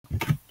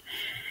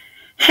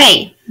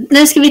Hej!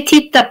 Nu ska vi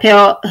titta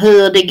på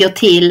hur det går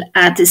till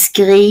att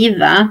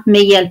skriva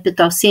med hjälp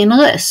av sin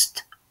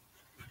röst.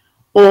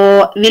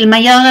 Och vill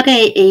man göra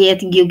det i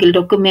ett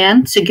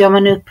Google-dokument så går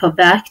man upp på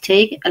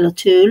verktyg eller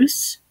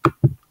tools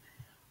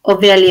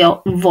och väljer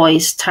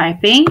voice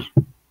typing.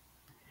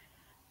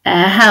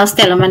 Här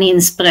ställer man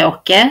in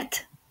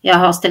språket. Jag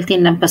har ställt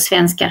in den på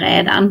svenska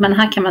redan, men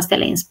här kan man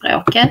ställa in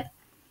språket.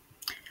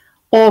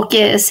 Och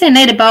sen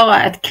är det bara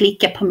att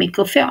klicka på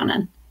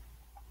mikrofonen.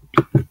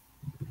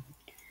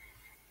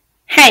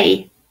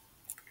 Hej!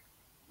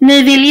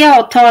 Nu vill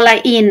jag tala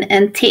in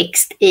en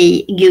text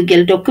i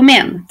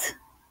Google-dokument.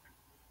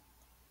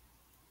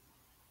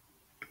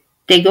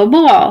 Det går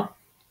bra.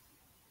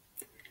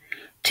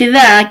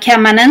 Tyvärr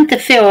kan man inte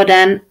få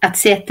den att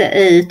sätta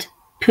ut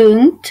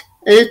punkt,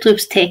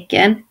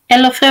 utropstecken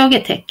eller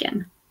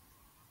frågetecken.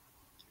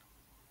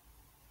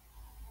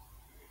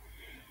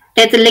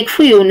 Ett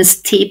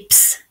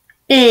lektionstips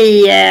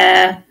i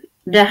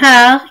det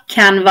här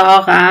kan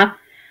vara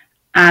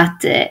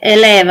att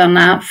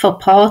eleverna får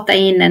prata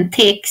in en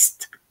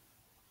text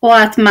och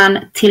att man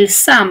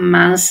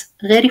tillsammans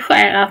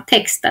redigerar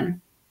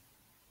texten.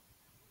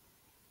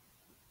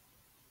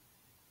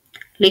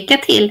 Lycka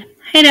till!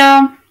 Hej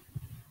då!